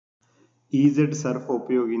ezsurf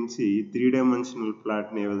ఉపయోగించి 3-dimensional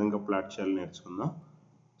ప్లాట్ని ఏ విధంగా plot చేయాలో నేర్చుకుందాం.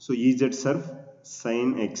 So ezsurf sin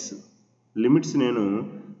x limits నేను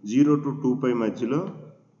 0 to 2π మధ్యలో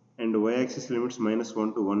and y axis limits -1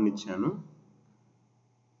 to 1 ఇచ్చాను.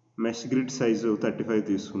 మెష్ గ్రిడ్ సైజు 35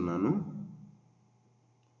 తీసుకున్నాను.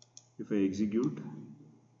 ఇఫ్ ఐ ఎగ్జిక్యూట్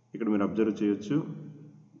ఇక్కడ మీరు అబ్జర్వ్ చేయొచ్చు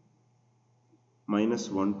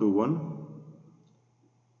 -1 to 1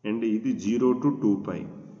 అండ్ ఇది 0 to 2π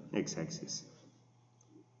x యాక్సిస్.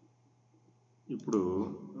 ఇప్పుడు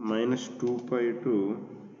 -2π to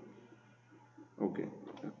okay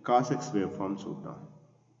cos x wave form చూద్దాం.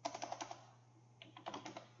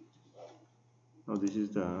 Now this is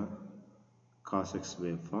the cos x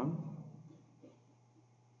wave form.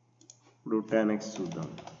 ఇప్పుడు tan x చూద్దాం.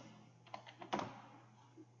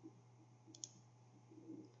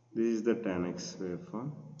 This is the tan x wave form.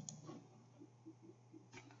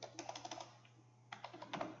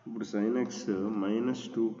 ఇప్పుడు sin x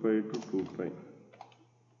 -2π to 2π.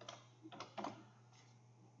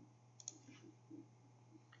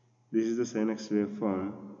 This is the sin x waveform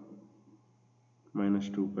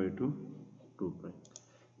 -2π to 2π.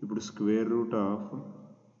 ఇప్పుడు square root of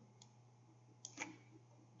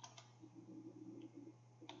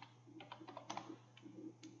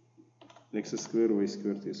x square y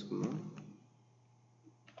square తీసుకుందాం.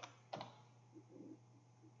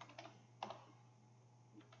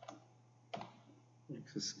 x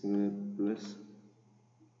square plus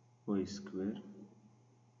y square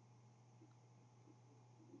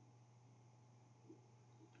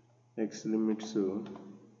x limits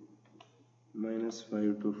 -5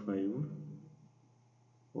 to 5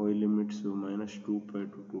 y limits -2π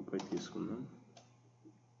to 2π తీసుకుందాం.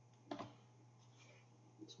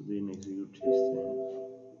 So దీన్ని execute చేస్తే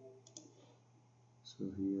so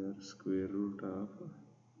here square root of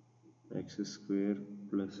x square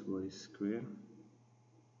plus y square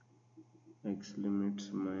x limits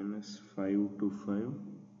 -5 to 5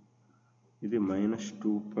 ఇది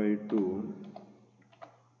 -2π to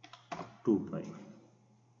 2π.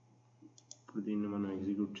 ఇప్పుడు దీన్ని మనం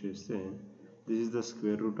execute చేస్తే this is the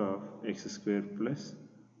square root of x square plus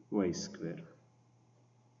y square.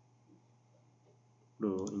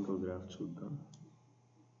 ఇప్పుడు ఇంకో గ్రాఫ్ చూద్దాం.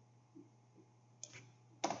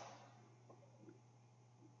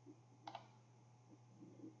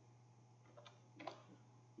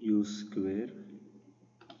 u square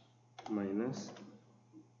minus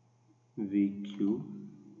v cube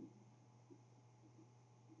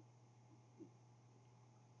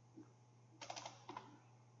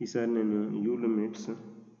ఈసారి నేను u లిమిట్స్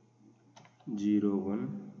 0 1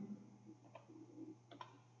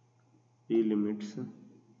 ఈ లిమిట్స్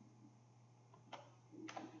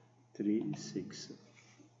 3 6.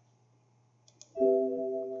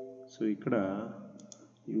 సో ఇక్కడ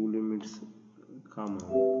u limits common.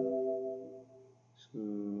 So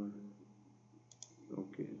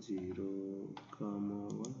okay 0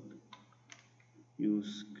 1 u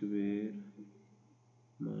square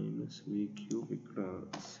minus v cube ఇక్కడ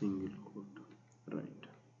single coat right.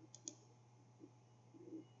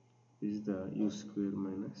 is the u square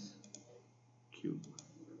minus cube.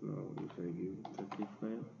 Now if I give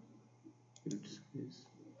 35 it says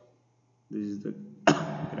this is the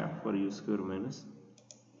graph for u square minus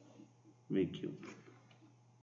v cube.